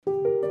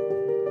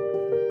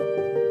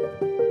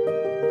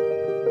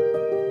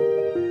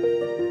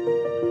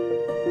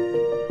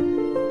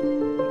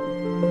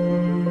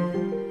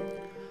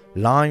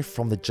Live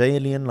from the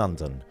JLE in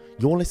London,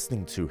 you're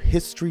listening to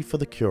History for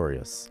the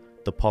Curious,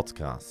 the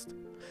podcast.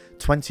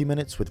 20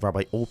 minutes with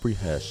Rabbi Aubrey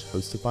Hirsch,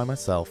 hosted by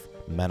myself,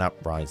 Menat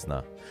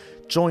Reisner.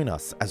 Join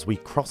us as we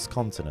cross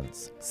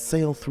continents,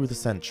 sail through the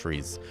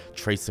centuries,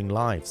 tracing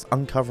lives,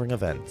 uncovering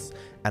events,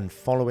 and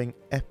following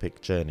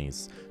epic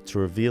journeys to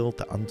reveal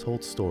the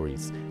untold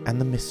stories and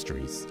the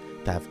mysteries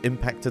that have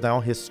impacted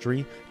our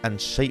history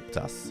and shaped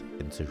us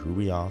into who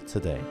we are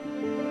today.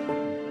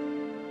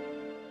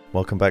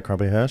 Welcome back,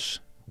 Rabbi Hirsch.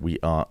 We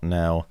are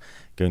now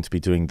going to be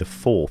doing the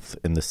fourth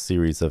in the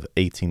series of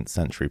 18th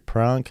century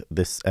Prague.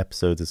 This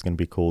episode is going to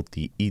be called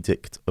The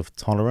Edict of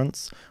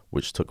Tolerance,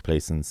 which took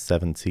place in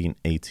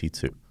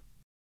 1782.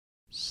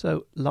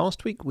 So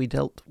last week we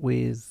dealt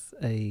with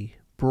a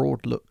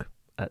broad look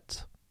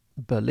at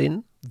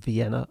Berlin,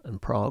 Vienna and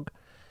Prague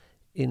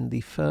in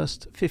the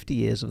first 50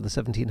 years of the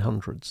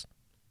 1700s,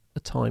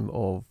 a time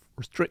of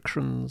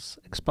restrictions,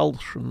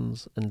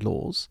 expulsions and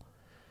laws,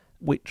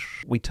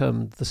 which we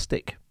termed the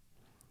stick.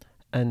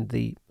 And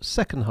the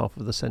second half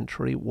of the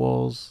century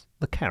was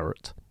the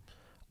carrot,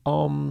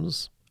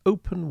 arms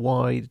open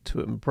wide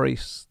to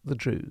embrace the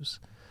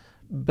Jews.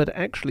 But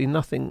actually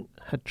nothing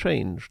had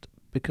changed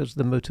because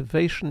the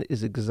motivation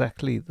is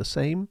exactly the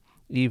same,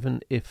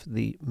 even if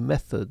the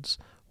methods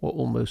were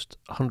almost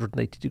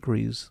 180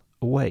 degrees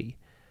away.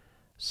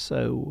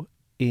 So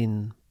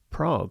in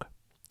Prague,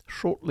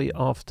 shortly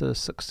after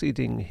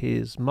succeeding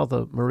his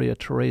mother Maria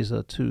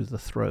Theresa to the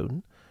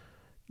throne,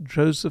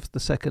 Joseph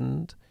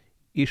II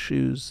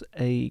issues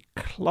a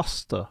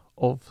cluster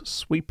of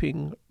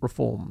sweeping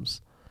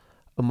reforms,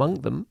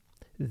 among them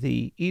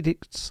the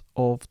Edicts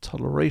of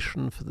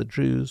Toleration for the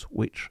Jews,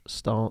 which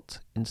start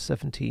in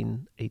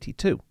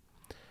 1782.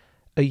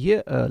 A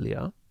year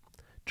earlier,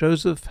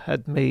 Joseph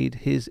had made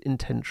his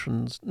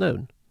intentions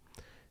known.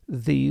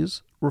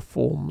 These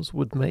reforms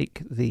would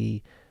make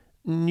the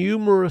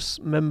numerous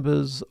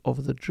members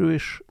of the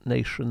Jewish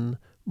nation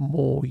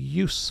more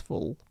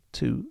useful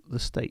to the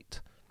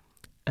state.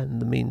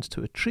 And the means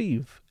to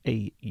achieve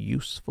a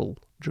useful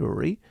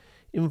Jewry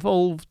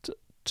involved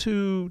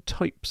two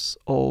types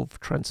of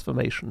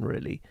transformation,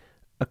 really,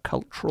 a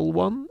cultural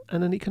one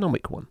and an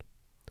economic one.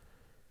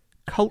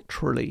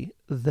 Culturally,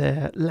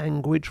 their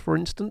language, for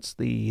instance,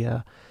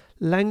 the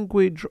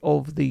language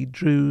of the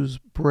Jews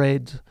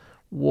bred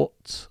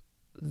what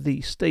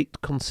the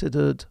state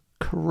considered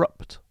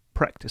corrupt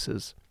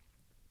practices.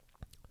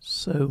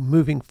 So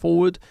moving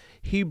forward,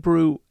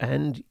 Hebrew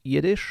and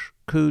Yiddish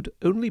could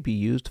only be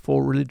used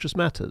for religious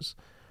matters.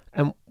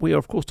 And we are,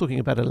 of course, talking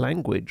about a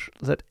language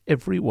that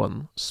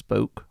everyone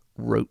spoke,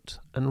 wrote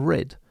and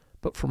read.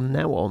 But from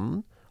now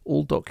on,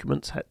 all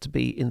documents had to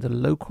be in the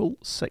local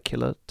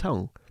secular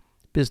tongue.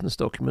 Business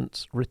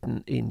documents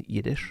written in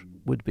Yiddish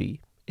would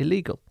be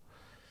illegal.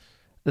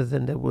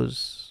 Then there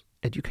was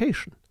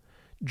education.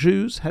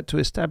 Jews had to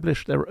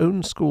establish their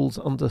own schools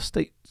under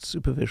state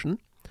supervision,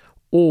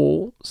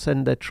 or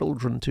send their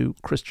children to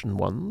Christian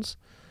ones,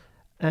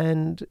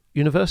 and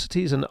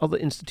universities and other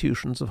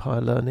institutions of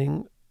higher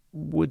learning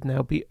would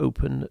now be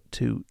open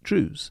to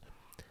Jews.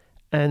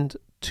 And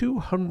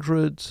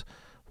 200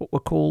 what were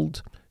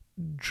called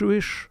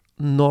Jewish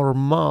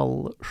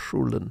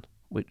Normalschulen,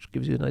 which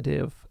gives you an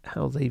idea of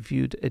how they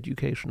viewed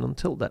education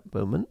until that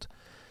moment.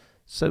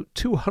 So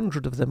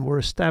 200 of them were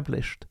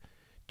established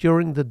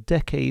during the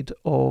decade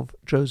of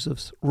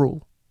Joseph's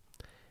rule.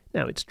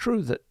 Now, it's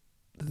true that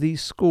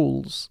these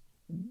schools,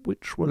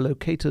 which were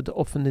located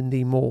often in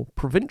the more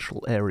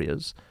provincial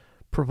areas,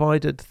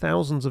 provided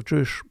thousands of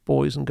Jewish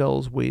boys and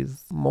girls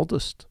with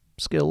modest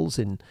skills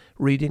in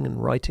reading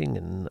and writing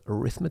and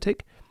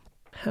arithmetic.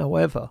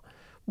 However,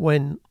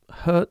 when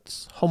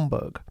Herz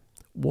Homburg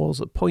was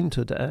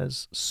appointed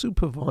as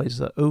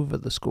supervisor over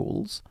the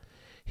schools,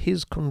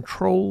 his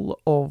control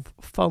of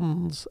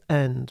funds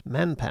and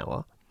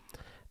manpower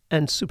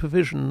and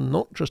supervision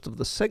not just of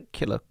the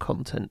secular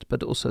content,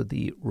 but also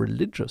the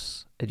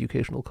religious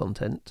educational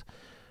content,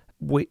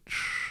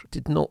 which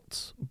did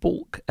not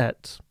balk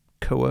at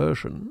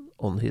coercion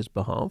on his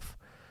behalf,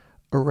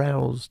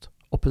 aroused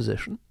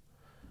opposition.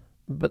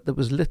 But there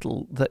was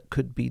little that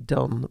could be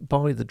done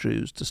by the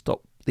Jews to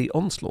stop the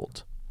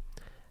onslaught.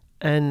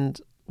 And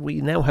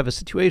we now have a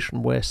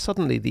situation where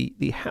suddenly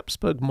the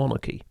Habsburg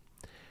monarchy,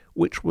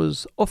 which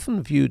was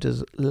often viewed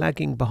as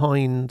lagging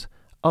behind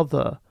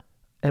other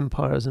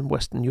empires in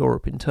Western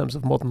Europe in terms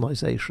of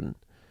modernization,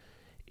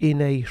 in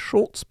a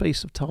short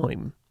space of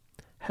time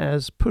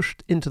has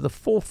pushed into the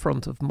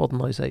forefront of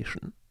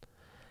modernization,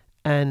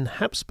 and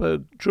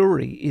Habsburg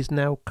Jewry is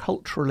now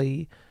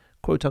culturally,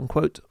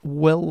 quote-unquote,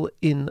 well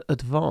in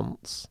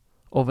advance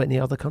of any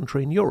other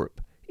country in Europe,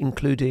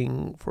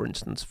 including, for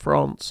instance,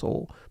 France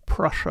or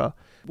Prussia,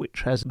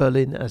 which has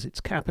Berlin as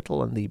its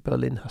capital and the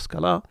Berlin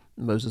Haskalah.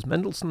 Moses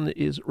Mendelssohn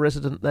is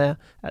resident there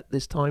at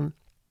this time.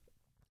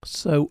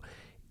 So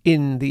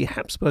in the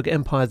Habsburg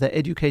Empire, they're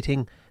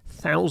educating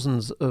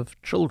thousands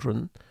of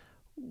children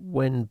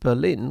when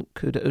Berlin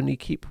could only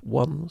keep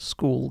one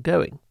school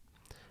going.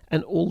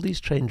 And all these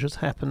changes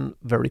happen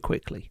very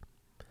quickly.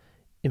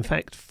 In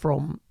fact,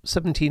 from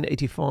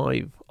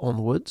 1785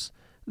 onwards,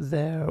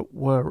 there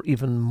were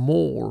even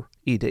more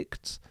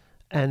edicts,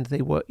 and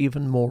they were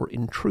even more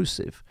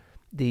intrusive.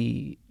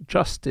 The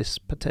Justice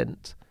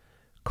Patent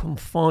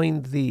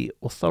confined the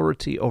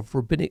authority of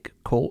rabbinic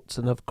courts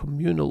and of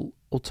communal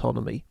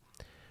autonomy,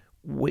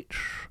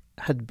 which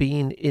had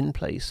been in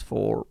place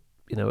for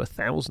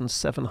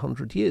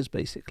 1,700 years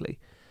basically,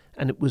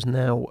 and it was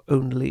now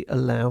only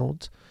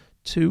allowed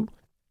to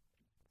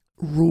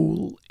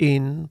rule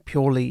in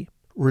purely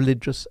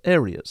religious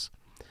areas.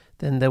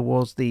 Then there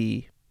was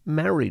the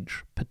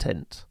Marriage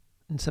Patent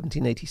in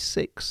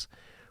 1786,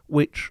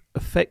 which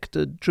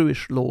affected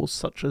Jewish laws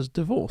such as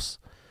divorce,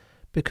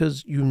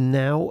 because you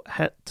now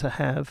had to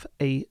have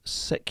a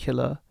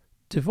secular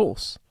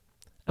divorce.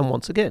 And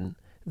once again,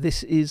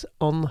 this is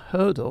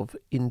unheard of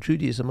in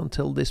Judaism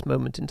until this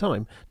moment in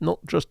time, not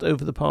just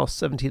over the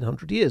past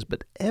 1700 years,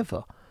 but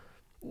ever.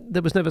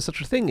 There was never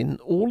such a thing in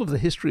all of the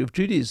history of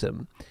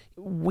Judaism.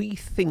 We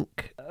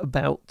think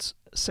about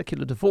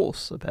secular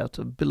divorce, about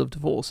a bill of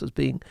divorce, as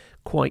being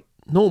quite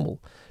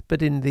normal.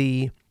 But in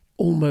the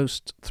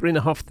almost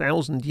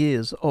 3,500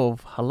 years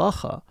of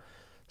halacha,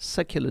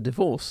 secular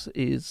divorce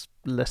is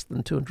less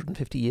than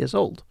 250 years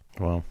old.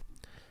 Wow.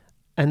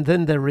 And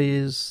then there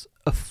is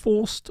a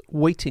forced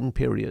waiting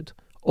period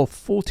of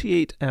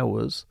 48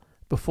 hours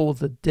before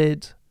the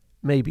dead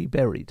may be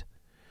buried,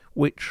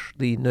 which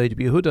the Noda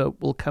B'Yehuda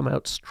will come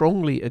out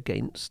strongly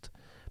against,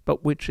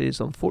 but which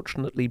is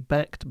unfortunately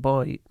backed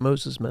by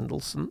Moses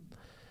Mendelssohn.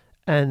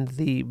 And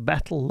the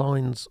battle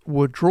lines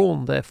were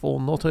drawn, therefore,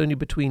 not only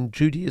between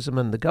Judaism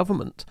and the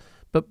government,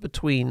 but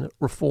between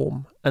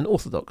Reform and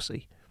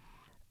Orthodoxy.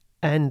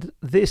 And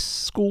this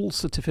school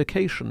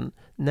certification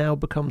now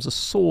becomes a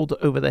sword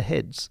over their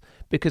heads,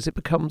 because it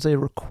becomes a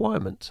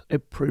requirement, a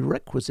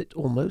prerequisite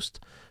almost,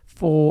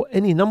 for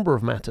any number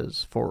of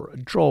matters, for a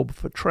job,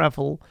 for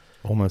travel.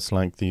 Almost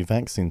like the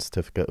vaccine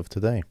certificate of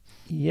today.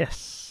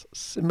 Yes,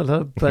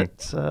 similar,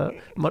 but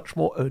much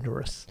more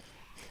onerous.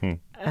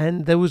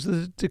 And there was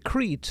the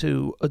decree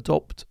to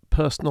adopt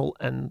personal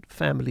and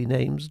family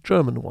names,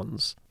 German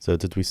ones. So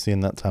did we see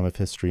in that time of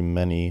history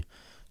many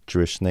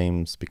Jewish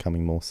names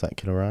becoming more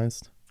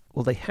secularized?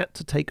 Well, they had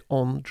to take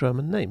on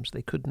German names.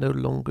 They could no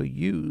longer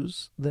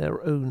use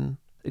their own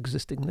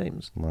existing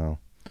names. Wow.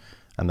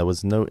 And there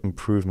was no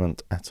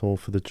improvement at all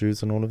for the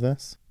Jews in all of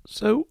this?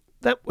 So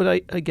that would,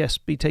 I guess,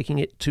 be taking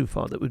it too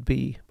far. That would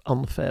be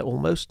unfair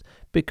almost,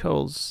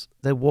 because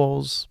there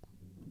was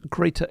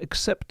greater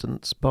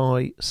acceptance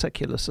by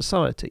secular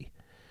society.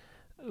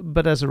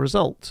 But as a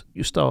result,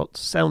 you start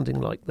sounding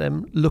like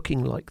them,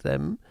 looking like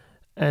them,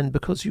 and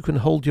because you can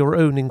hold your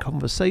own in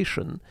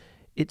conversation,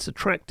 it's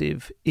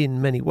attractive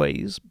in many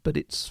ways, but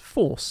it's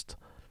forced.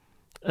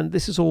 And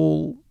this is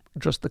all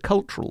just the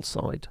cultural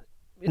side.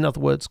 In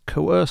other words,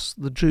 coerce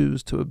the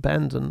Jews to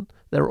abandon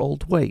their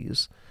old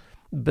ways.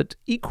 But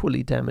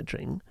equally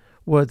damaging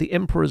were the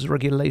emperor's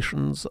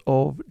regulations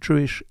of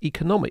Jewish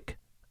economic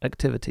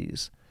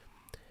activities.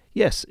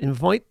 Yes,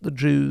 invite the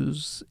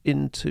Jews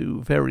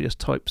into various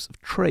types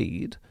of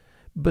trade,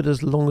 but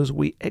as long as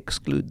we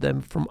exclude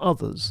them from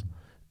others,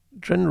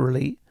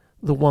 generally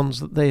the ones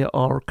that they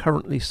are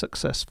currently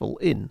successful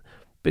in.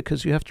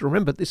 Because you have to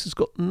remember, this has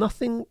got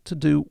nothing to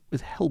do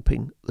with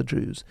helping the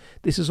Jews.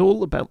 This is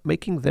all about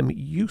making them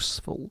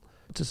useful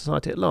to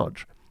society at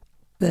large.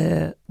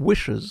 Their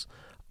wishes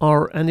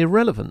are an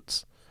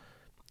irrelevance,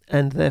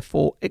 and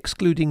therefore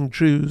excluding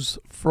Jews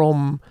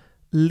from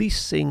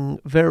leasing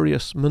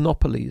various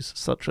monopolies,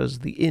 such as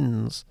the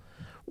inns,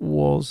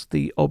 was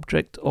the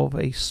object of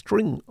a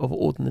string of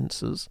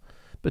ordinances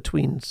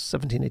between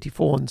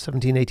 1784 and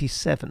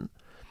 1787.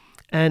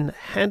 And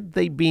had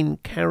they been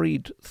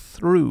carried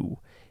through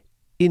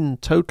in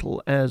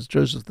total as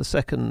Joseph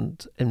II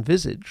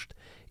envisaged,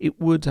 it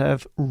would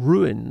have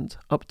ruined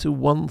up to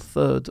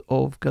 1/3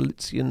 of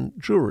Galician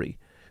Jewry,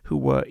 who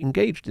were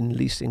engaged in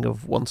leasing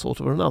of one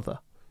sort or another.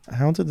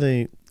 How do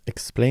they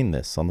explain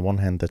this? On the one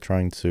hand, they're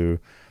trying to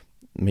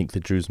make the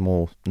Jews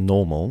more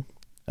normal,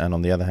 and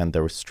on the other hand,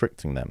 they're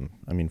restricting them.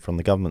 I mean, from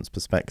the government's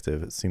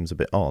perspective, it seems a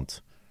bit odd.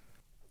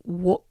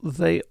 What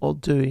they are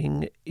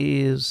doing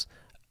is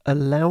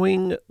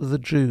allowing the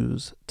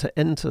Jews to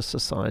enter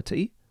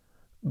society,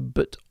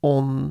 but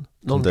on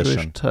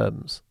non-Jewish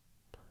terms.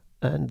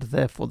 And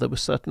therefore, there were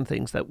certain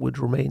things that would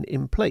remain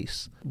in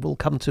place. We'll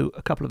come to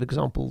a couple of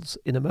examples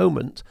in a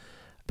moment.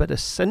 But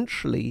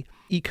essentially,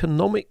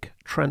 economic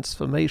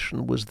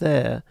transformation was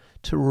there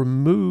to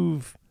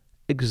remove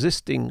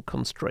existing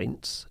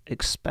constraints,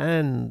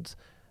 expand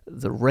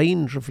the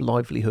range of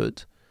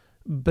livelihood,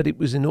 but it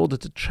was in order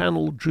to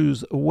channel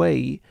Jews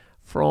away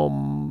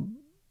from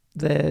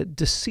their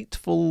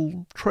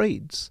deceitful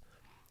trades.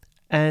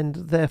 And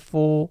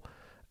therefore,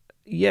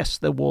 yes,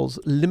 there was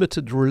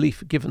limited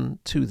relief given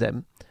to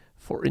them.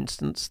 For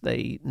instance,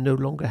 they no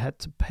longer had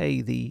to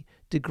pay the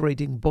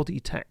degrading body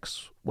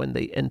tax when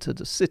they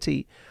entered a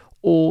city,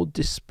 or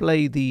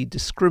display the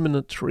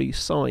discriminatory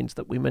signs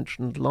that we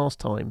mentioned last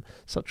time,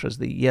 such as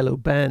the yellow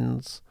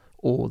bands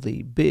or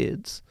the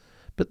beards.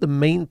 But the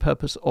main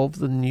purpose of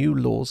the new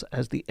laws,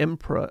 as the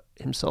emperor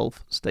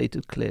himself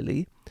stated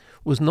clearly,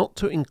 was not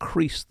to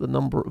increase the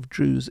number of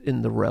Jews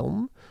in the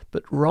realm,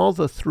 but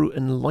rather through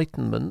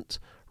enlightenment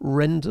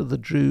render the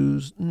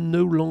Jews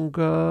no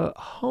longer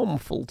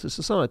harmful to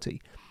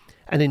society.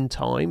 And in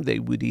time they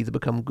would either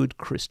become good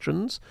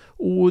Christians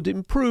or would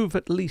improve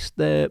at least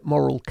their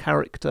moral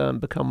character and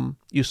become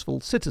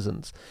useful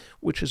citizens,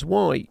 which is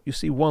why you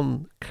see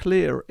one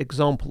clear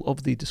example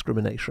of the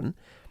discrimination.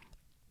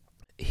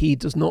 He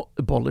does not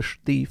abolish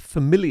the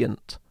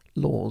familiant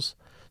laws,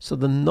 so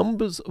the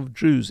numbers of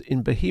Jews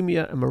in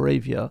Bohemia and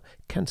Moravia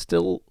can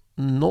still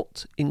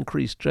not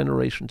increase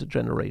generation to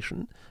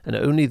generation, and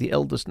only the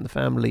eldest in the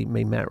family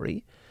may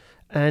marry.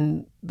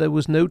 And there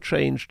was no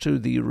change to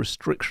the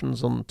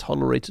restrictions on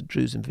tolerated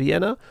Jews in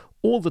Vienna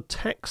or the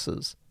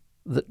taxes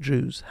that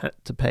Jews had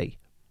to pay.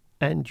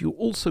 And you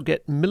also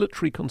get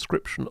military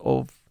conscription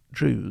of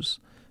Jews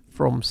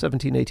from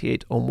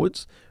 1788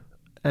 onwards,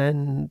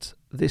 and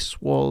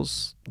this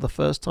was the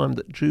first time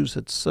that Jews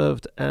had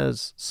served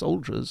as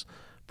soldiers,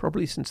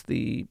 probably since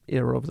the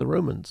era of the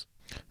Romans.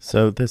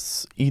 So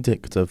this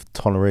Edict of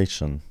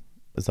Toleration,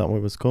 is that what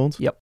it was called?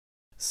 Yep.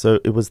 So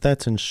it was there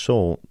to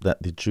ensure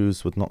that the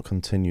Jews would not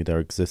continue their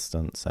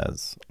existence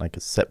as like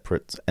a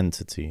separate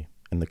entity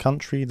in the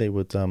country. They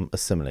would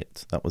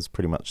assimilate. That was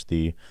pretty much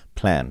the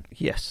plan.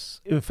 Yes.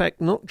 In fact,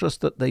 not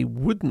just that they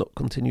would not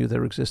continue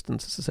their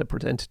existence as a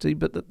separate entity,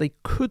 but that they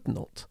could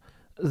not.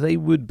 They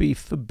would be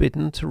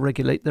forbidden to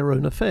regulate their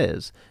own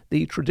affairs.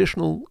 The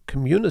traditional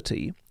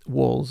community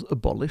was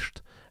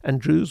abolished,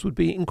 and Jews would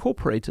be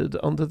incorporated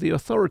under the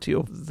authority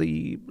of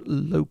the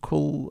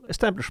local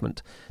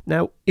establishment.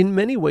 Now, in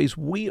many ways,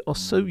 we are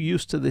so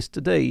used to this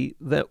today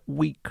that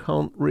we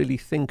can't really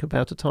think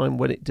about a time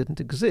when it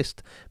didn't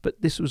exist, but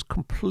this was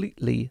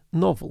completely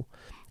novel.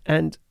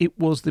 And it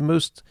was the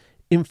most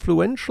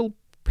influential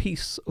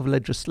piece of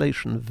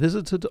legislation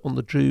visited on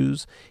the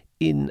Jews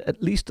in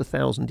at least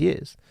 1,000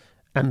 years,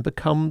 and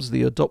becomes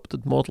the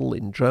adopted model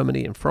in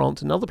Germany and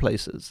France and other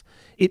places.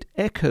 It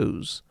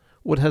echoes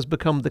what has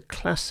become the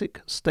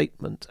classic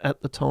statement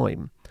at the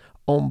time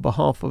on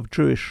behalf of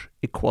Jewish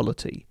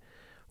equality,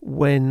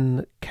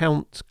 when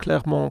Count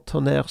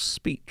Clermont-Tonnerre's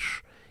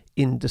speech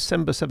in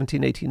December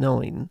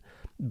 1789,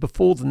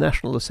 before the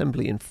National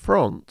Assembly in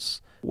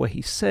France, where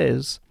he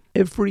says,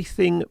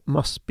 "Everything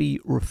must be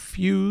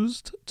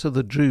refused to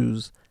the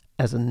Jews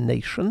as a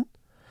nation,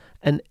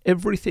 and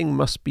everything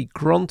must be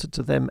granted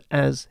to them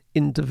as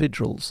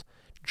individuals."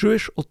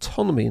 Jewish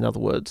autonomy, in other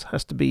words,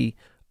 has to be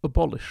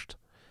abolished.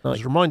 I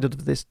was reminded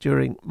of this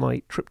during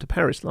my trip to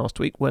Paris last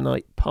week when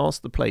I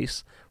passed the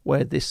place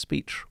where this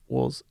speech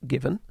was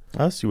given.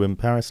 Oh, so you were in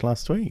Paris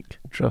last week?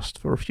 Just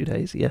for a few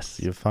days, yes.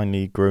 You've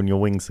finally grown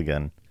your wings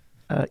again?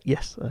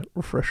 Yes,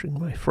 refreshing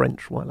my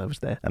French while I was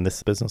there. And this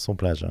is business or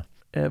pleasure?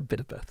 A bit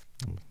of both.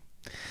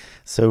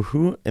 So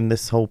who, in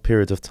this whole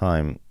period of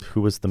time,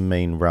 who was the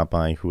main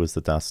rabbi, who was the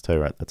Das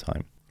Torah at the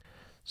time?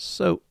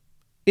 So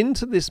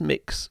into this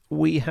mix,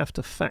 we have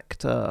to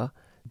factor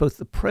both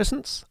the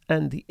presence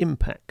and the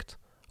impact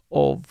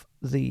of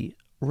the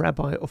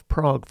rabbi of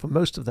Prague for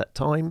most of that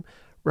time,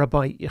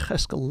 Rabbi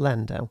Yecheskel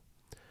Landau,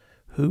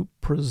 who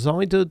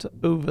presided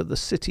over the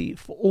city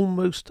for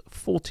almost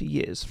 40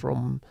 years,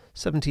 from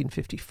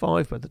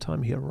 1755, by the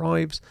time he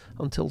arrives,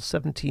 until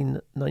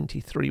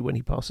 1793, when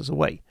he passes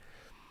away.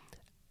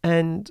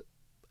 And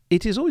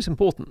it is always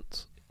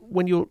important,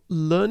 when you're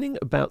learning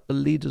about the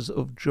leaders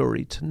of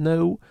Jewry, to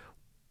know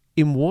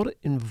in what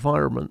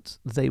environment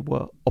they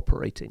were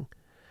operating,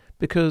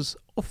 because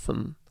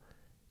often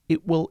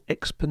it will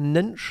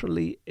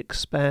exponentially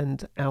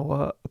expand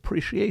our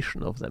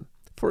appreciation of them.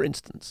 For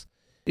instance,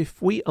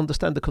 if we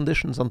understand the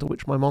conditions under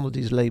which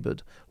Maimonides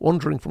laboured,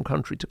 wandering from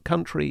country to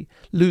country,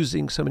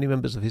 losing so many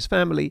members of his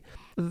family,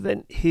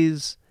 then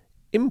his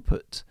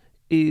input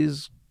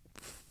is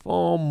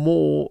far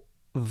more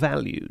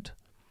valued.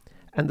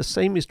 And the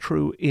same is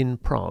true in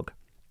Prague.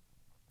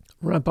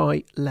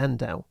 Rabbi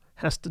Landau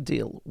has to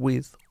deal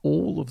with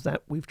all of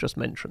that we've just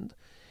mentioned,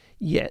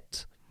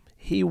 yet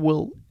he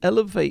will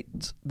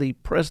elevate the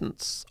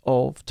presence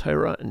of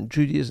Torah and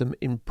Judaism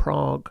in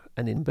Prague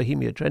and in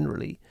Bohemia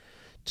generally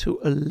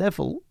to a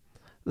level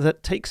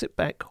that takes it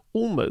back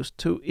almost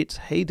to its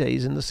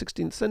heydays in the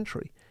 16th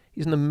century.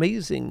 He's an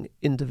amazing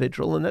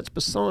individual, and that's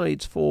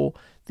besides for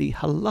the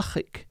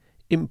halachic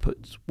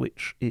input,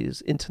 which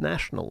is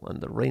international,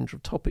 and the range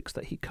of topics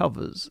that he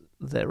covers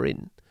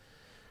therein.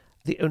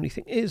 The only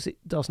thing is, it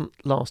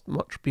doesn't last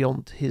much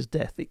beyond his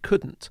death. It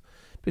couldn't,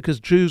 because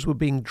Jews were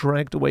being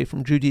dragged away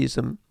from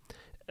Judaism,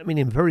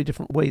 in very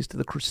different ways to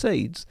the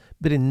Crusades,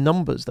 but in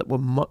numbers that were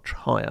much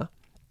higher.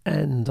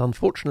 And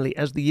unfortunately,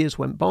 as the years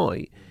went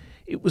by,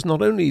 it was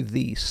not only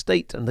the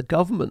state and the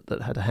government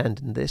that had a hand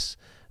in this,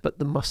 but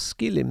the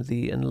Maskilim,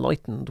 the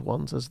enlightened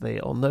ones as they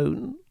are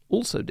known,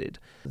 also did.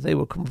 They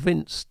were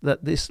convinced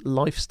that this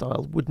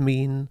lifestyle would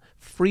mean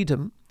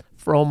freedom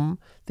from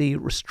the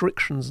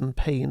restrictions and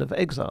pain of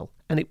exile.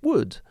 And it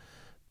would.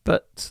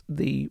 But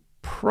the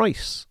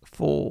price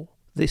for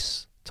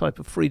this type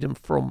of freedom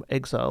from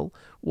exile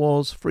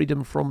was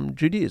freedom from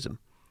Judaism.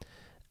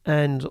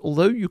 And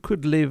although you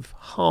could live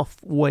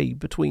halfway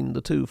between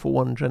the two for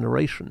one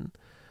generation,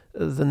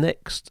 the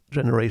next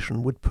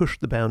generation would push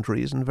the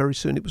boundaries, and very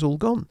soon it was all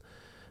gone.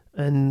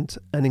 And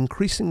an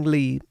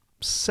increasingly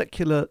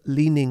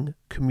secular-leaning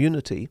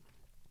community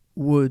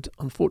would,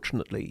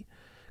 unfortunately,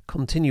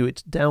 continue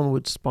its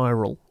downward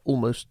spiral,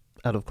 almost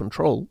out of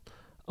control,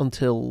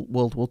 until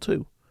World War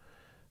II.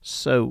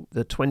 So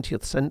the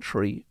 20th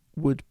century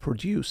would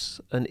produce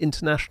an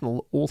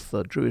international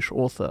author, Jewish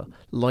author,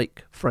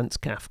 like Franz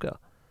Kafka,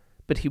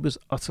 but he was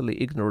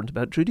utterly ignorant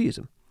about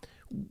Judaism,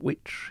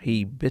 which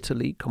he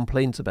bitterly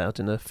complains about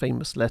in a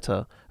famous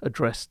letter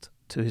addressed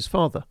to his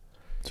father.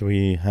 Do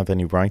we have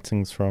any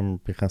writings from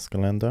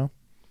Yechezkel Landau?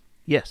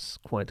 Yes,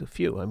 quite a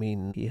few. I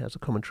mean, he has a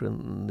commentary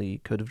on the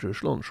Code of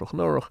Jewish Law, Shulchan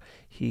Aruch.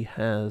 He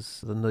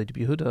has the Noda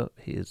B'Yehuda,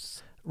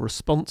 his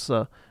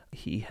responsa.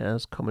 He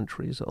has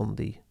commentaries on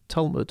the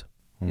Talmud.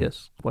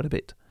 Yes, quite a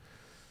bit.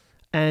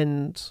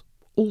 And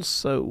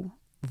also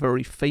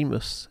very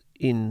famous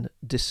in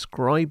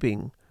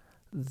describing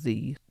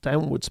the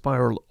downward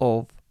spiral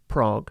of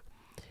Prague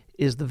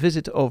is the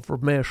visit of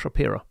Reb Meir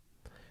Shapira,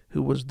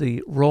 who was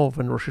the Rav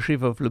and Rosh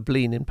Yeshiva of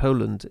Lublin in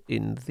Poland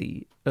in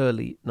the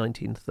early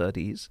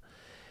 1930s.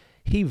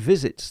 He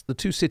visits the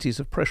two cities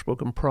of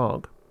Pressburg and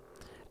Prague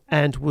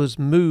and was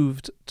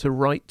moved to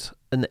write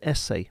an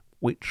essay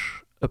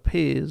which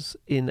appears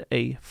in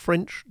a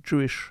French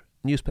Jewish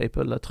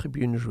newspaper, La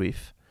Tribune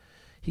Juive.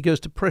 He goes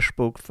to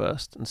Pressburg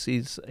first and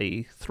sees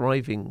a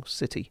thriving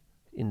city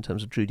in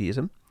terms of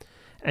Judaism,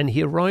 and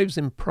he arrives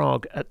in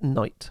Prague at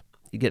night.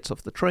 He gets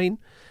off the train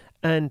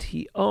and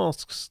he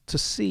asks to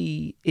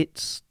see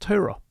its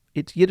Torah,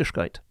 its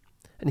Yiddishkeit,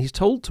 and he's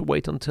told to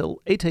wait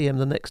until 8 a.m.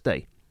 the next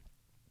day,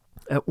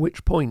 at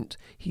which point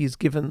he is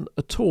given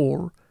a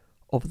tour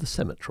of the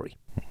cemetery.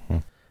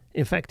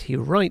 In fact, he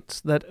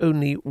writes that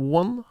only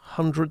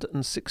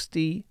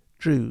 160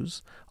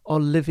 Jews are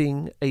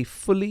living a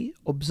fully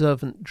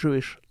observant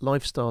Jewish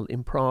lifestyle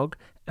in Prague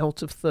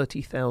out of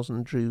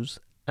 30,000 Jews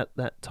at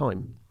that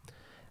time.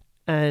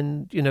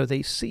 And,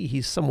 they see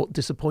he's somewhat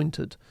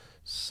disappointed.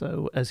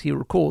 So, as he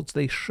records,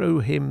 they show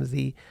him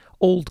the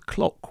old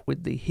clock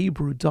with the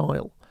Hebrew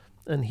dial,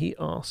 and he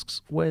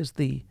asks, where's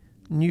the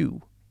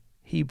new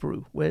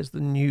Hebrew? Where's the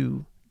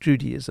new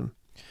Judaism?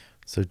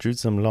 So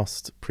Judaism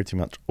lost pretty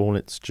much all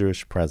its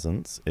Jewish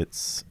presence,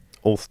 its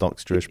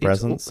Orthodox Jewish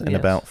presence, in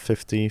about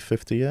 50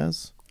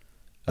 years?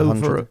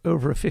 Over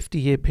a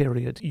 50-year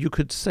period. You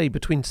could say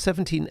between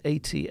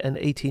 1780 and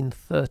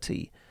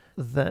 1830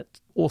 that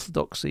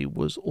Orthodoxy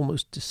was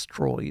almost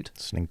destroyed.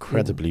 It's an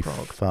incredibly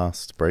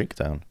fast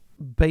breakdown.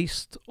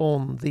 Based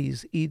on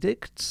these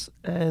edicts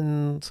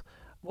and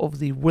of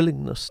the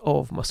willingness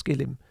of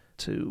Maskilim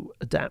to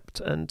adapt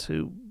and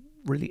to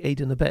really aid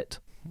and abet.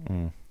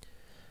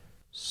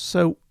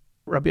 So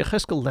Rabbi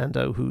Yechezkel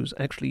Landau, who's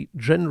actually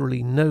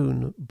generally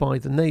known by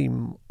the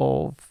name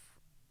of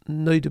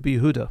Noda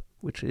B'Yehuda,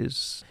 which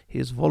is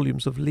his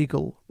volumes of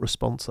legal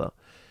responsa,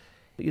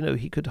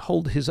 he could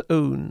hold his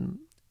own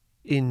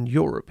in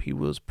Europe. He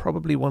was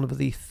probably one of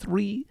the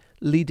three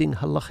leading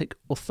halachic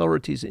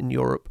authorities in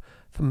Europe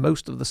for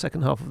most of the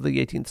second half of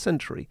the 18th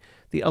century,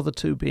 the other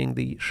two being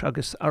the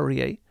Shagas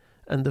Aryeh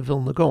and the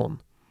Vilna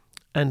Gaon.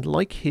 And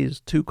like his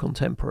two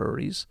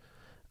contemporaries,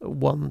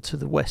 one to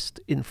the west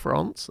in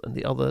France and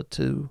the other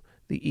to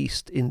the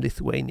east in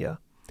Lithuania,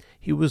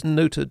 he was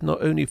noted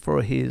not only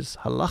for his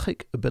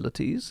halachic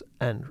abilities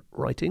and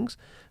writings,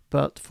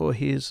 but for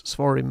his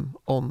svarim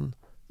on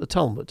the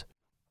Talmud.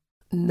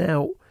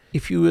 Now,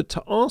 if you were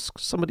to ask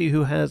somebody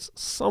who has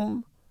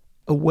some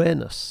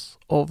awareness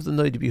of the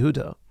Noda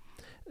B'Yehuda,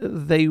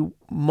 they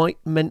might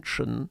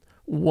mention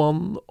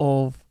one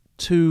of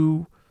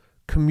two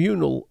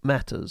communal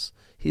matters: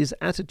 his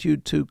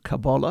attitude to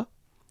Kabbalah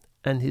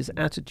and his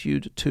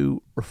attitude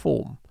to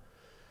reform.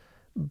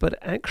 But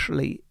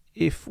actually,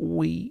 if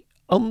we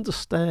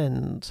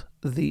understand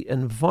the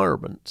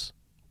environment,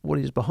 what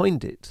is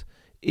behind it,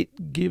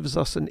 it gives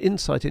us an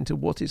insight into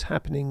what is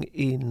happening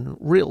in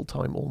real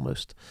time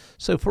almost.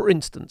 So, for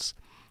instance,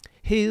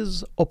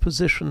 his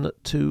opposition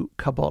to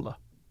Kabbalah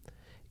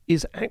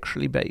is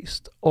actually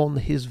based on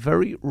his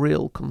very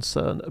real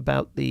concern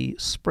about the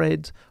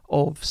spread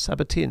of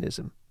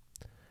Sabbateanism,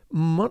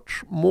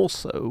 much more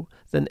so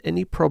than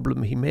any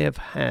problem he may have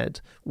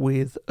had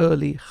with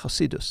early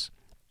Hasidus.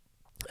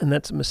 And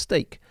that's a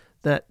mistake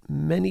that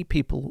many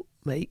people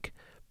make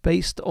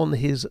based on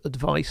his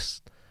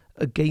advice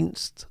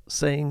against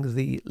saying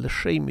the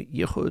L'Shem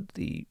Yichud,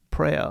 the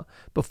prayer,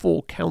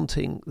 before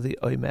counting the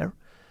Omer,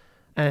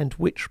 and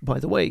which, by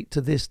the way, to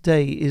this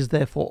day is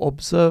therefore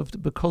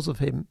observed because of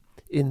him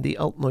in the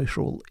Altneu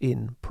Shul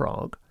in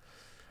Prague.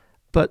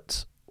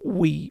 But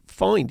we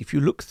find, if you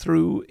look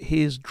through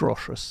his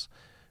droshes,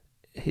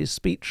 his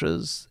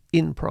speeches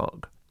in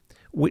Prague,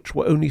 which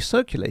were only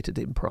circulated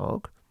in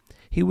Prague,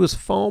 he was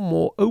far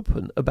more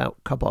open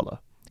about Kabbalah.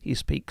 He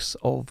speaks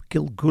of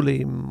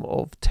Gilgulim,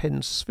 of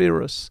 10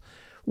 spheres,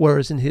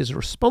 whereas in his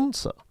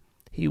responsa,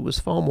 he was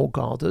far more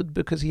guarded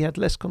because he had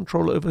less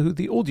control over who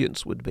the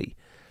audience would be.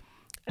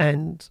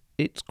 And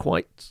it's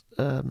quite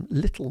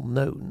little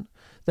known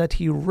that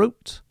he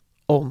wrote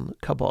on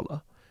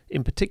Kabbalah,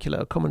 in particular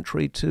a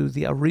commentary to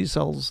the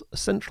Arizal's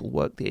essential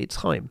work, the Eitz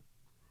Chaim.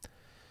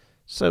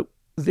 So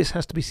this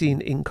has to be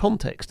seen in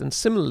context, and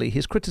similarly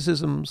his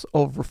criticisms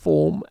of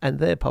Reform and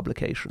their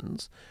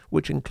publications,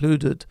 which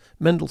included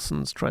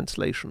Mendelssohn's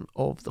translation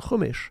of the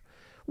Chumash,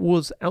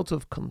 was out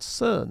of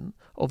concern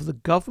of the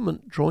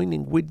government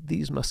joining with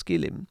these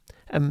maskilim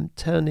and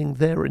turning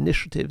their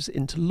initiatives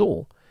into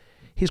law.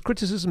 His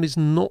criticism is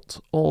not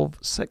of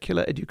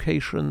secular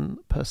education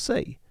per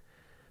se,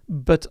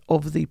 but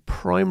of the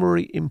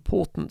primary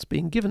importance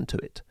being given to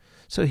it.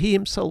 So he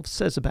himself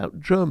says about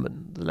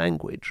German, the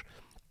language,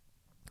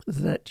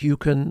 that you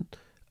can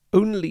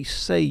only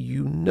say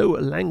you know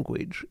a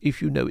language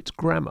if you know its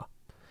grammar.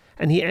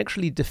 And he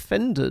actually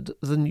defended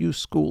the new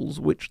schools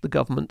which the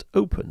government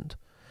opened,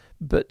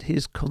 but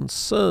his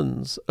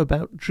concerns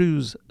about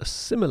Jews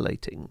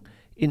assimilating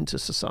into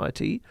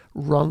society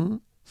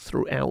run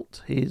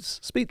throughout his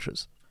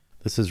speeches.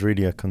 This is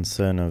really a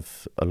concern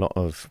of a lot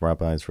of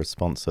rabbis'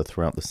 response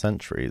throughout the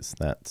centuries,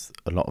 that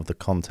a lot of the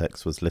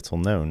context was little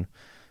known,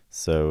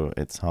 so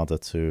it's harder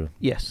to...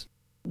 Yes.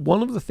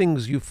 One of the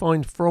things you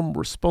find from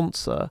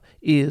Responsa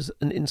is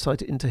an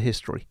insight into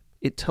history.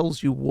 It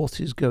tells you what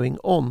is going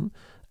on,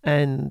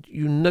 and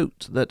you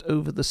note that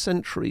over the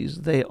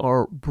centuries they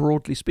are,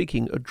 broadly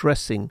speaking,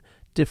 addressing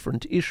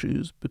different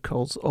issues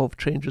because of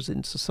changes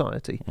in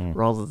society,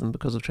 rather than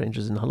because of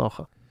changes in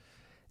halacha.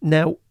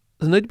 Now,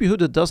 the Noda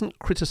B'Yehuda doesn't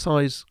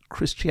criticize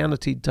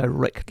Christianity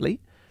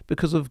directly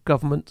because of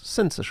government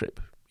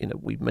censorship.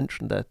 We've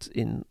mentioned that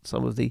in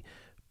some of the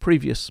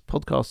previous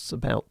podcasts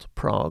about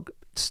Prague.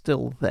 It's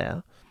still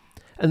there.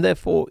 And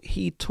therefore,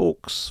 he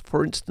talks,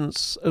 for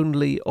instance,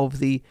 only of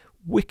the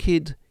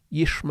wicked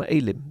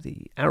Yishmaelim,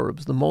 the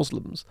Arabs, the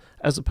Muslims,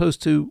 as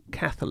opposed to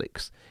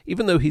Catholics,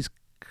 even though he's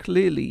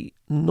clearly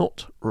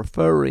not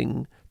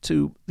referring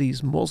to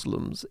these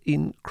Muslims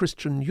in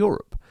Christian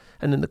Europe.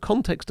 And in the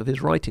context of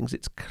his writings,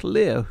 it's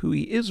clear who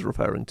he is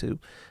referring to.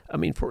 I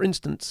mean, for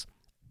instance,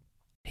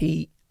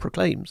 he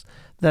proclaims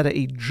that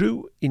a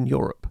Jew in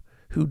Europe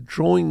who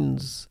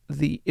joins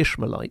the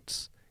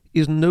Ishmaelites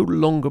is no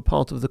longer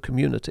part of the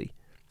community.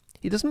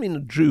 He doesn't mean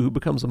a Jew who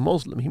becomes a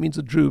Muslim, he means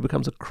a Jew who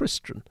becomes a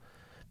Christian.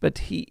 But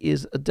he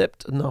is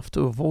adept enough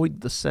to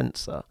avoid the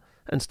censor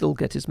and still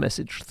get his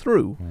message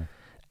through.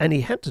 And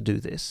he had to do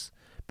this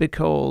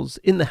because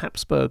in the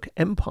Habsburg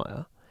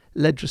Empire,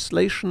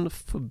 legislation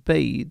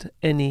forbade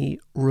any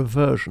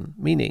reversion,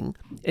 meaning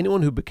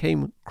anyone who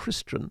became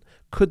Christian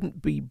couldn't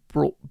be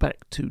brought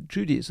back to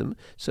Judaism,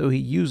 so he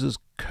uses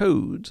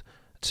code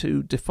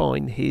to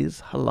define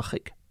his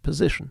halachic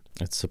position.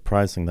 It's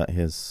surprising that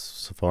his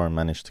Seforim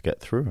managed to get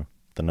through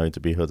the Noda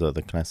B'Yehuda,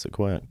 the classic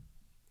work.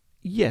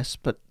 Yes,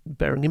 but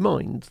bearing in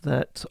mind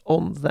that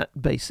on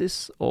that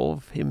basis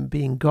of him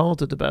being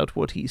guarded about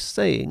what he's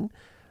saying,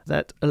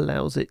 that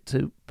allows it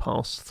to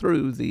pass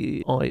through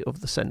the eye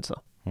of the censor.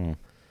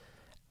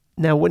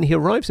 Now, when he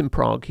arrives in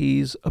Prague,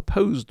 he's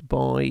opposed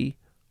by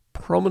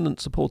prominent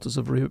supporters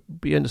of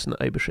Rabbi Yonasan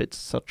Eibeshitz,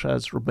 such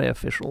as Rabbei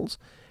officials,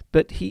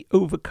 but he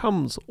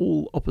overcomes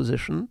all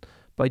opposition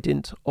by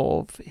dint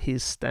of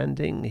his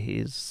standing,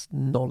 his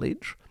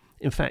knowledge.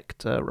 In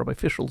fact, Rabbi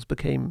Fischels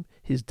became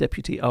his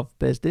deputy of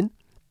Bezdin.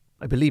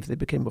 I believe they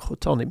became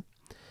Mechotonim.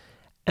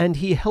 And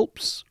he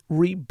helps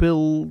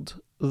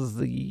rebuild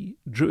the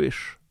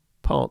Jewish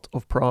part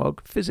of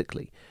Prague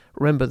physically.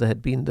 Remember, there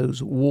had been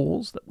those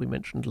wars that we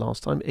mentioned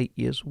last time, 8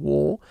 years'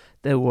 war.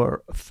 There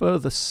were a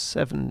further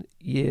 7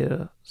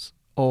 years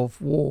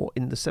of war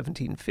in the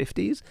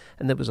 1750s,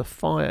 and there was a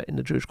fire in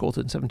the Jewish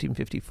quarter in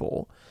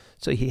 1754.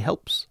 So he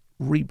helps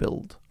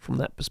rebuild from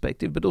that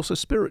perspective, but also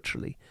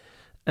spiritually.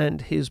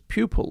 And his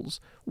pupils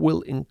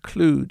will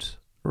include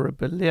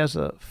Rabbi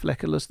Eliezer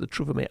Fleckerless, the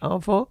Tshuva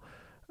Me'avo,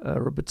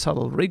 Rabbi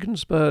Tzalel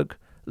Regensburg,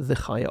 the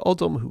Chaya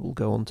Odom, who will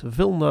go on to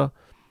Vilna,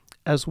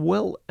 as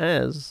well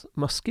as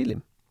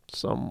Maskilim.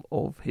 Some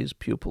of his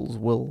pupils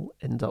will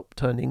end up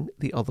turning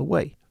the other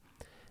way.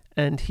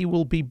 And he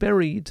will be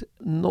buried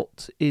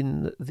not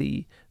in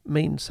the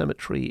main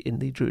cemetery in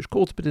the Jewish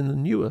quarter, but in the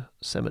newer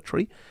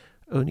cemetery,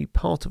 only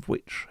part of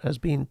which has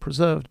been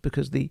preserved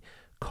because the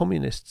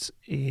communists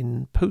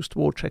in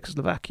post-war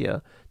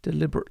Czechoslovakia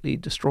deliberately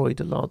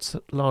destroyed a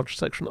large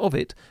section of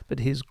it, but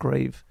his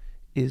grave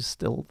is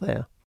still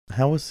there.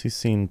 How was he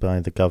seen by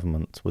the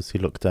government? Was he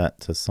looked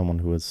at as someone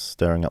who was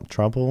stirring up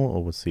trouble,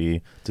 or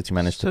did he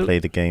manage to play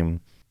the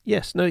game?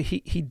 Yes, no, he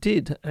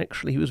did,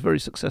 actually. He was very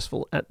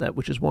successful at that,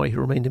 which is why he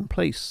remained in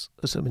place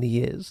for so many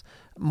years.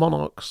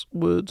 Monarchs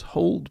would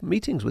hold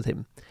meetings with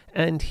him,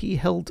 and he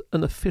held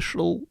an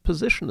official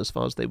position as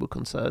far as they were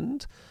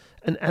concerned.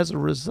 And as a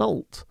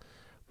result,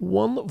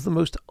 one of the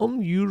most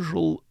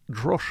unusual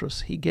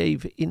droshes he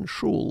gave in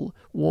shul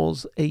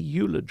was a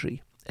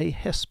eulogy, a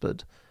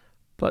hesped,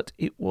 but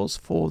it was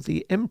for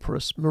the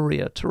Empress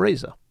Maria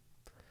Theresa.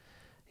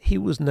 He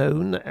was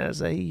known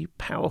as a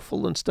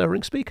powerful and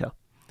stirring speaker,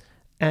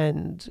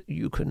 And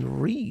you can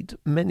read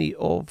many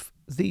of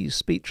these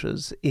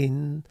speeches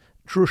in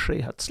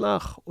Drushay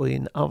Hatzlach or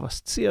in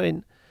Avas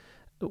Tzion,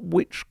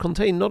 which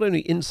contain not only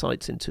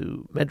insights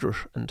into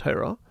Medrash and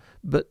Torah,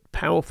 but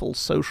powerful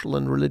social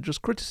and religious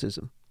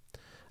criticism.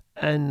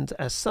 And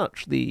as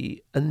such,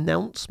 the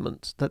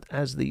announcement that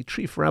as the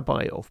chief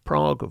rabbi of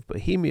Prague, of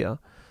Bohemia,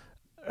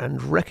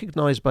 and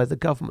recognized by the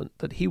government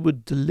that he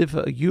would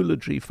deliver a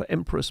eulogy for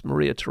Empress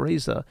Maria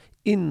Theresa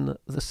in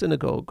the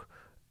synagogue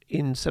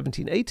in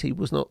 1780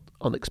 was not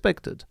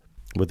unexpected.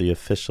 Were the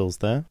officials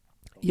there?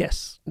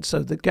 Yes. So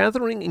the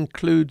gathering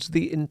includes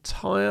the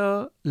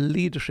entire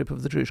leadership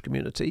of the Jewish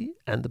community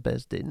and the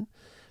Beis Din,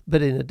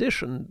 but in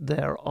addition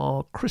there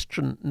are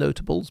Christian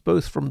notables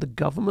both from the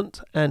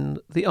government and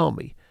the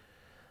army.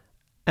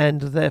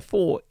 And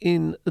therefore,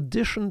 in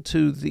addition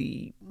to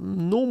the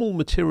normal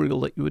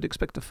material that you would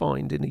expect to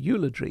find in a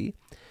eulogy,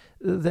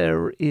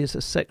 there is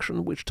a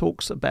section which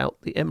talks about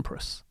the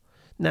Empress.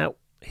 Now,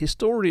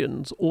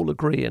 historians all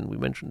agree, and we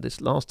mentioned this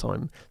last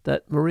time,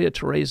 that Maria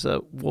Theresa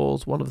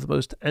was one of the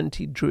most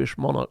anti-Jewish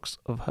monarchs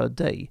of her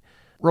day.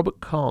 Robert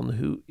Kahn,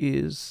 who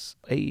is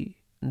a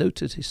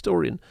noted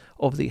historian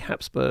of the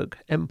Habsburg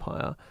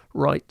Empire,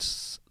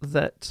 writes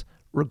that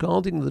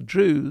regarding the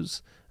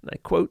Jews, and I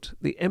quote,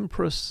 "The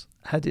Empress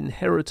had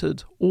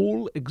inherited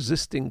all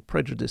existing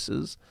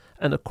prejudices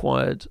and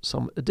acquired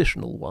some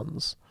additional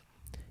ones.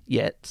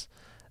 Yet,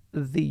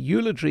 the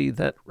eulogy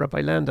that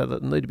Rabbi Landau,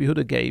 that Noda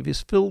B'Yehuda gave,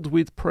 is filled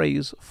with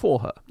praise for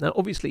her." Now,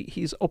 obviously,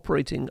 he's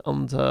operating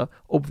under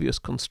obvious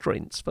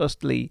constraints.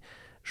 Firstly,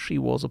 she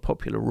was a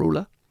popular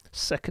ruler.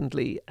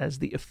 Secondly, as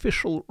the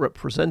official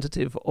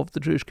representative of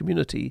the Jewish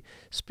community,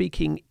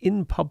 speaking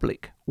in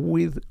public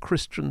with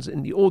Christians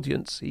in the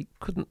audience, he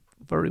couldn't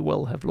very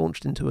well have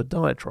launched into a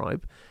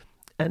diatribe.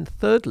 And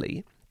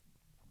thirdly,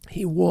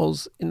 he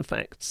was, in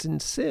fact,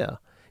 sincere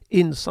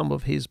in some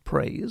of his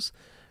praise,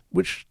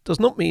 which does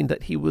not mean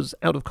that he was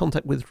out of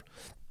contact with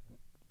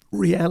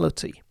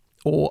reality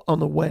or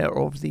unaware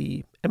of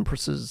the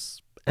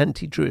Empress's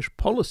anti-Jewish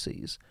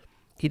policies.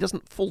 He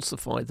doesn't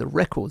falsify the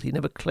record. He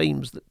never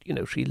claims that,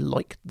 she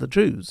liked the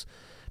Jews.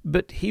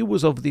 But he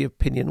was of the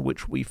opinion,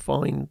 which we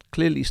find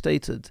clearly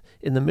stated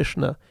in the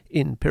Mishnah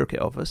in Pirkei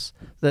Avos,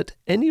 that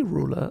any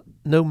ruler,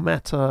 no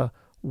matter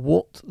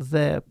what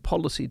their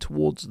policy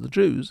towards the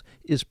Jews,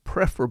 is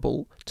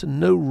preferable to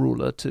no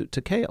ruler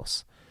to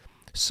chaos.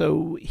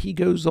 So he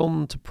goes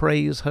on to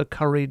praise her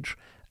courage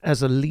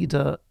as a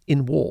leader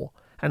in war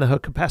and her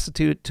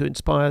capacity to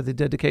inspire the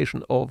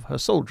dedication of her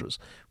soldiers,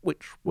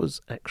 which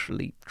was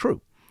actually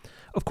true.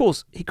 Of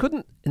course, he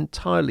couldn't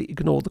entirely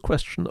ignore the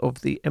question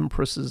of the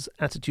Empress's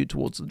attitude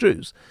towards the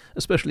Jews,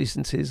 especially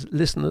since his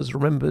listeners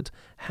remembered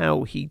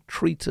how he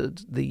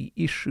treated the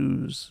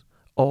issues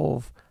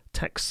of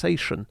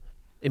taxation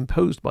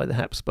imposed by the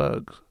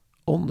Habsburgs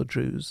on the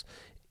Jews,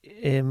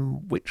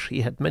 which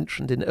he had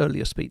mentioned in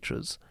earlier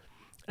speeches.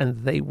 And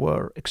they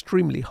were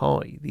extremely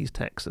high, these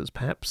taxes,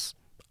 perhaps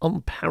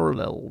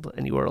unparalleled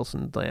anywhere else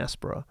in the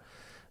diaspora.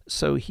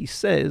 So he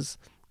says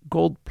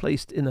God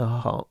placed in her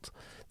heart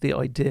the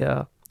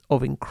idea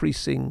of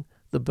increasing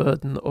the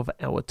burden of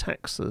our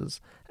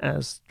taxes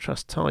as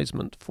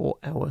chastisement for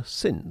our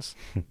sins.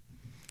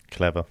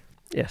 Clever.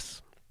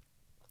 Yes.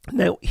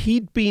 Now,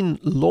 he'd been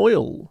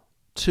loyal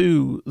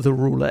to the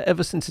ruler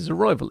ever since his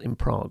arrival in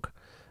Prague,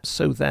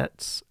 so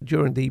that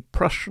during the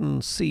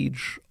Prussian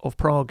siege of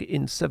Prague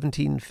in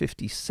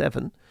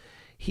 1757,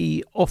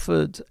 he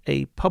offered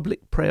a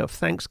public prayer of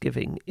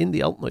thanksgiving in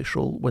the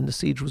Altneuschule when the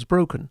siege was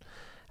broken.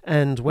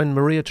 And when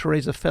Maria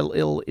Theresa fell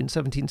ill in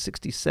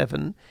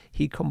 1767,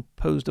 he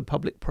composed a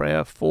public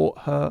prayer for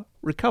her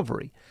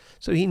recovery.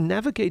 So he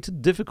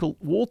navigated difficult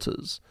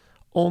waters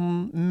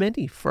on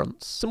many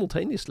fronts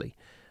simultaneously.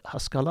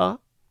 Haskalah,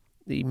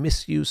 the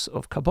misuse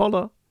of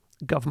Kabbalah,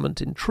 government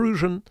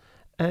intrusion,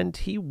 and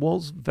he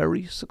was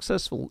very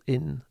successful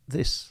in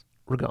this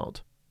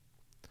regard.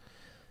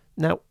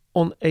 Now,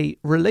 on a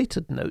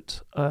related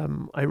note,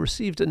 I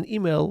received an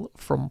email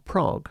from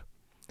Prague.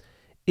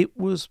 It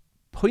was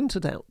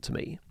pointed out to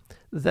me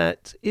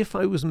that if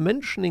I was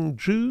mentioning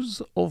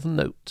Jews of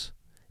note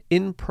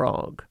in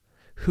Prague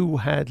who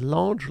had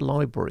large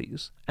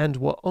libraries and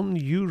were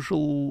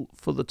unusual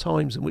for the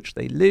times in which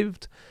they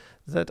lived,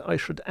 that I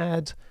should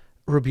add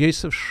Rabbi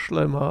Yosef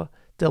Shlomo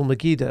del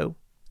Megiddo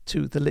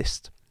to the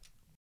list.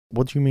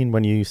 What do you mean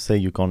when you say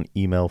you got an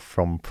email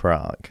from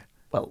Prague?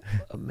 Well,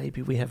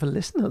 maybe we have a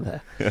listener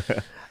there.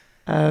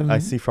 I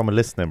see from a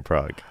listener in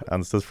Prague,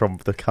 and this is from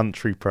the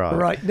country Prague.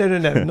 Right, no,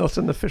 not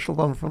an official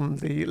one from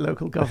the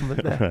local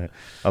government there. Right.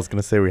 I was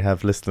going to say we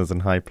have listeners in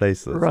high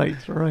places.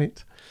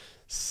 Right.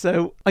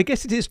 So I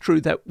guess it is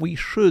true that we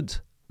should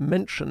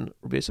mention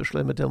Rabbi Yosef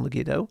Shlomo del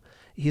Megiddo.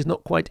 He's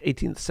not quite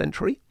 18th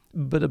century,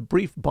 but a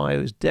brief bio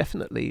is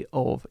definitely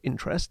of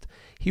interest.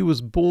 He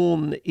was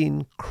born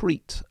in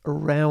Crete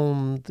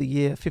around the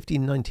year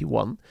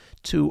 1591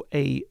 to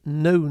a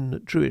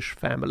known Jewish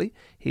family.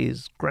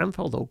 His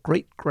grandfather or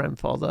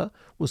great-grandfather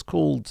was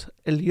called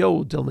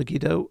Elio del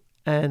Megiddo,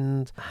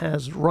 and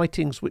has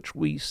writings which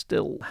we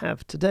still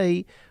have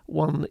today.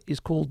 One is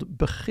called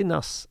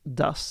Beginnas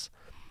Das.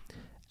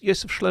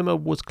 Yosef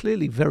Shlomo was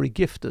clearly very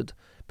gifted,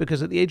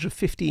 because at the age of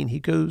 15 he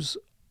goes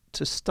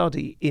to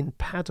study in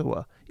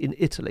Padua in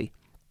Italy,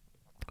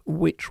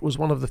 which was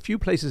one of the few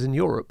places in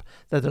Europe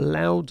that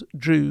allowed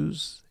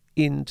Jews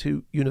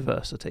into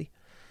university.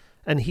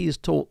 And he is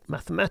taught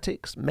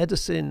mathematics,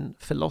 medicine,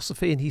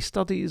 philosophy, and he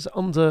studies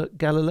under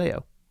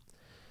Galileo.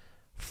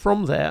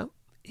 From there,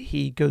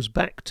 he goes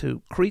back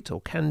to Crete,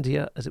 or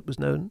Candia as it was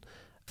known,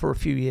 for a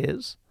few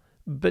years,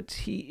 but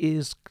he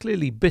is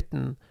clearly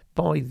bitten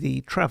by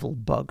the travel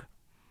bug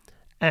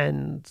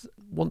and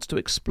wants to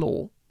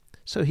explore.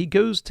 So he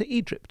goes to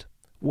Egypt,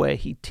 where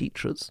he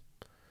teaches,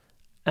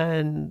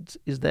 and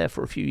is there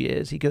for a few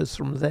years. He goes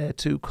from there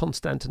to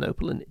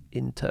Constantinople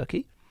in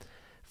Turkey,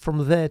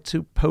 from there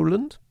to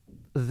Poland,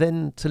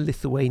 then to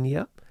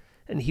Lithuania,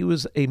 and he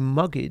was a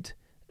Maggid,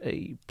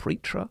 a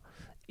preacher,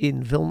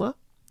 in Vilna,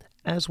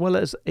 as well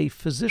as a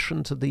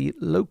physician to the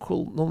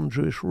local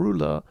non-Jewish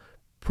ruler,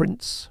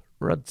 Prince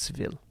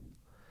Radziwill.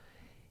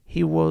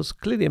 He was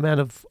clearly a man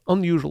of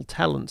unusual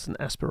talents and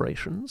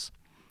aspirations,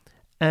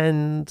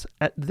 and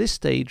at this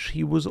stage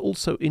he was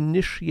also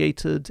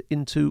initiated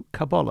into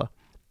Kabbalah,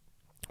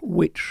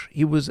 which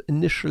he was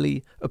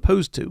initially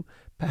opposed to,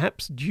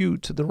 perhaps due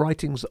to the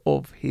writings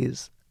of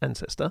his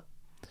ancestor.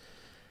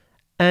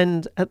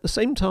 And at the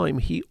same time,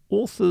 he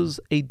authors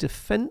a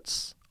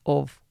defense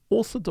of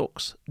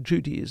Orthodox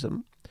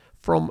Judaism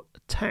from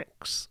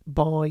attacks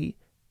by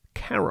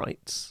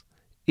Karaites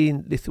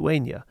in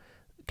Lithuania.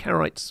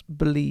 Karaites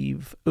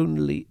believe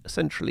only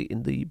essentially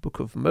in the Book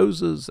of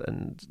Moses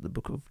and the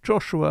Book of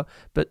Joshua,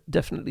 but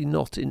definitely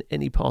not in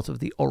any part of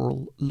the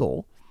oral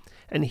law.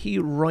 And he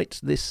writes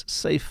this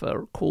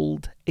sefer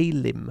called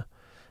Elim.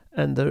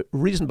 And the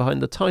reason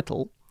behind the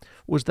title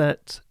was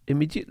that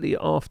immediately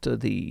after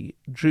the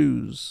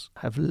Jews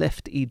have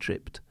left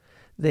Egypt,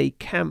 they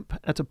camp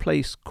at a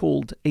place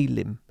called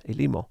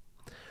Elimo,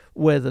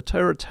 where the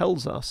Torah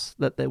tells us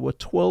that there were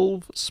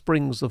 12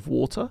 springs of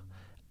water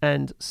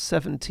and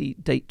 70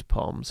 date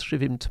palms,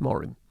 Shivim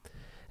Tmorim.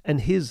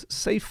 And his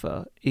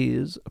sefer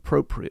is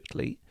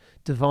appropriately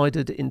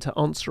divided into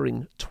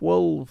answering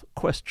 12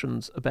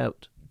 questions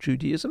about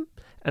Judaism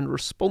and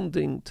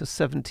responding to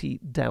 70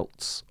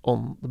 doubts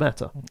on the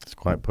matter. It's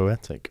quite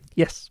poetic.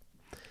 Yes.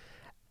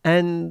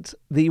 And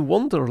the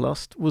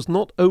wanderlust was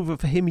not over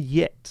for him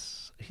yet.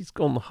 He's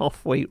gone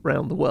halfway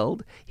round the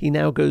world. He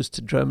now goes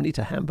to Germany,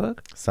 to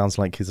Hamburg. Sounds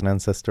like he's an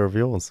ancestor of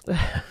yours.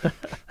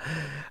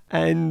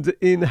 And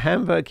in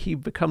Hamburg, he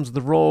becomes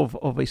the Rav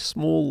of a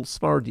small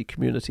Sephardi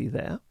community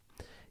there.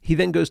 He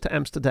then goes to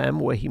Amsterdam,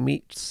 where he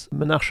meets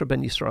Menashe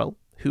ben Yisrael,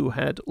 who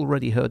had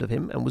already heard of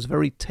him and was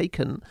very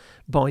taken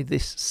by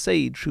this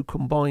sage who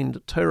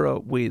combined Torah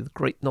with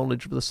great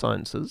knowledge of the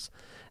sciences.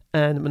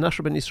 And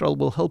Menashe ben Yisrael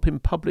will help him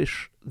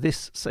publish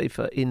this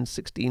sefer in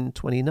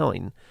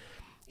 1629.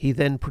 He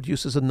then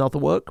produces another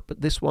work,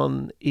 but this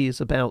one is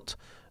about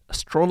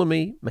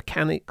astronomy,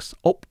 mechanics,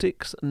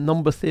 optics, and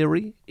number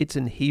theory. It's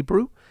in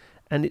Hebrew,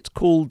 and it's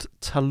called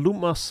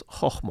Talumas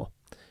Chochmah,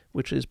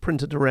 which is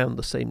printed around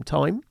the same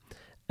time.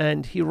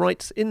 And he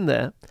writes in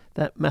there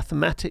that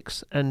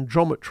mathematics and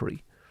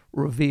geometry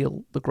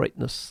reveal the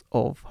greatness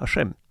of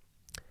Hashem.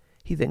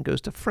 He then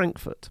goes to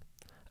Frankfurt.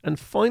 And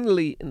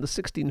finally, in the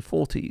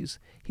 1640s,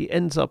 he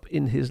ends up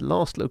in his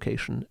last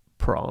location,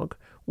 Prague,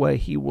 where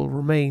he will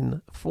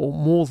remain for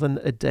more than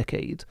a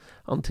decade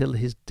until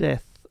his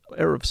death,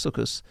 Erev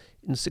Sukkot,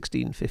 in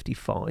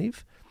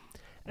 1655.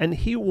 And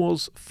he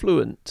was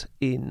fluent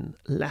in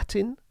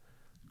Latin,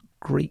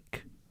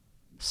 Greek,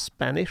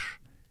 Spanish,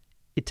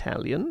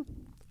 Italian,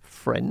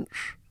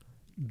 French,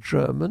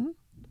 German,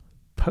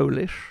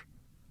 Polish,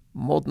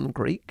 modern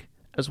Greek,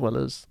 as well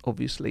as,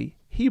 obviously,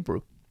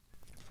 Hebrew.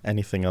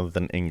 Anything other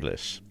than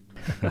English?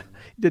 He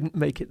didn't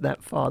make it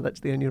that far, that's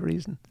the only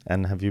reason.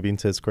 And have you been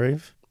to his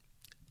grave?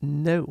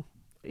 No,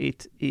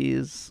 it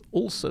is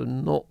also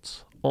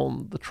not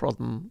on the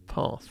trodden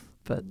path.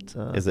 But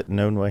is it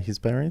known where he's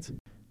buried?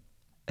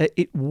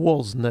 It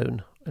was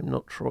known. I'm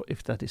not sure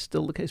if that is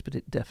still the case, but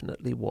it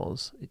definitely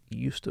was. It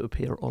used to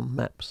appear on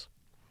maps.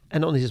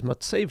 And on his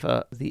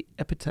Matzeva, the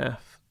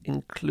epitaph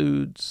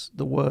includes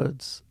the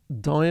words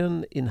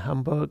Dayan in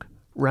Hamburg,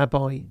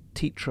 rabbi,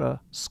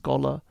 teacher,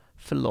 scholar,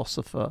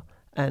 philosopher,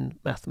 and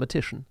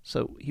mathematician.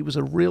 So he was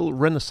a real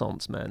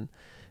Renaissance man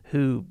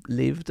who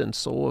lived and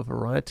saw a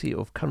variety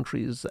of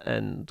countries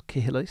and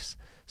kehillos,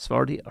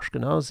 Sephardi,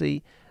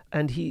 Ashkenazi,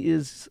 and he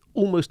is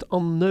almost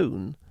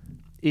unknown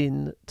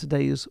in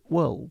today's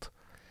world.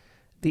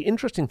 The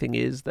interesting thing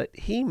is that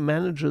he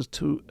manages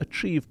to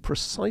achieve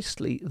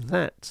precisely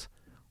that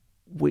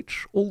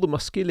which all the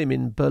maskilim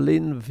in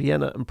Berlin,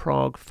 Vienna, and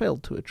Prague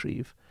failed to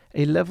achieve,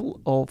 a level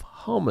of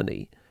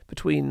harmony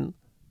between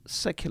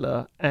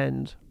secular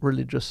and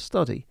religious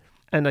study.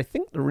 And I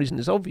think the reason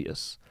is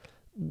obvious,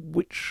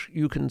 which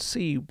you can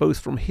see both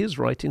from his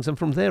writings and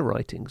from their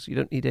writings. You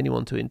don't need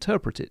anyone to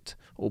interpret it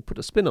or put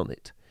a spin on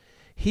it.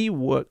 He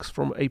works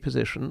from a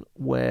position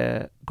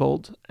where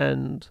God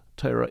and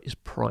Torah is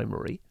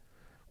primary,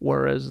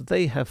 whereas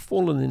they have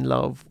fallen in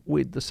love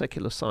with the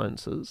secular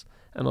sciences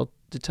and are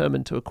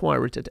determined to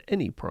acquire it at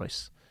any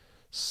price.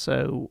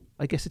 So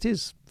I guess it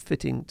is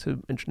fitting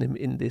to mention him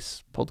in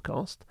this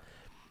podcast.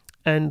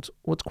 And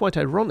what's quite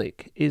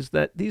ironic is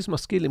that these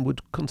Maskilim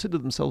would consider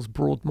themselves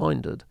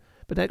broad-minded,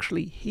 but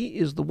actually he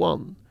is the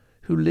one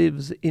who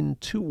lives in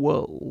two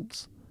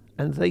worlds,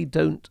 and they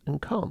don't and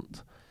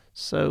can't.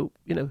 So,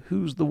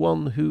 who's the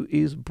one who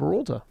is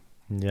broader?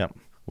 Yeah.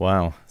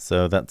 Wow.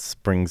 So that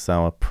brings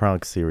our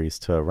Prague series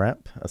to a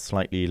wrap. A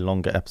slightly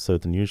longer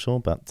episode than usual,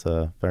 but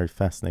a very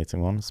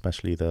fascinating one,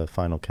 especially the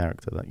final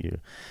character that you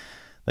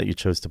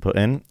chose to put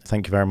in.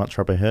 Thank you very much,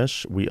 Rabbi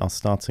Hirsch. We are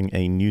starting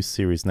a new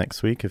series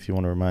next week, if you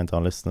want to remind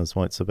our listeners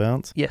what it's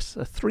about. Yes,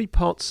 a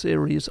 3-part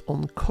series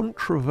on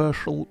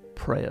controversial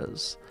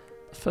prayers.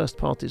 The first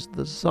part is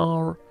the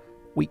Tsar,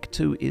 week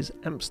 2 is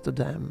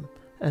Amsterdam,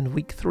 and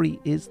week 3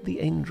 is the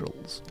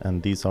Angels.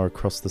 And these are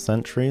across the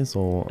centuries,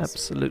 or?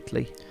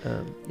 Absolutely,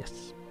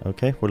 yes.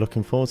 Okay, we're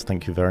looking forward.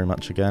 Thank you very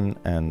much again.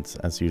 And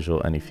as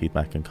usual, any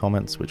feedback and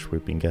comments, which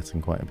we've been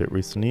getting quite a bit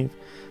recently,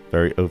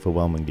 very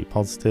overwhelmingly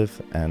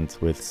positive, and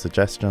with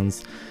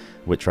suggestions,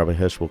 which Rabbi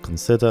Hirsch will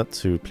consider,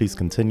 to please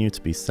continue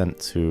to be sent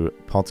to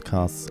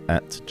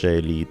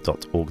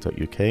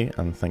podcasts@jle.org.uk.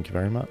 And thank you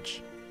very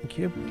much. Thank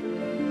you.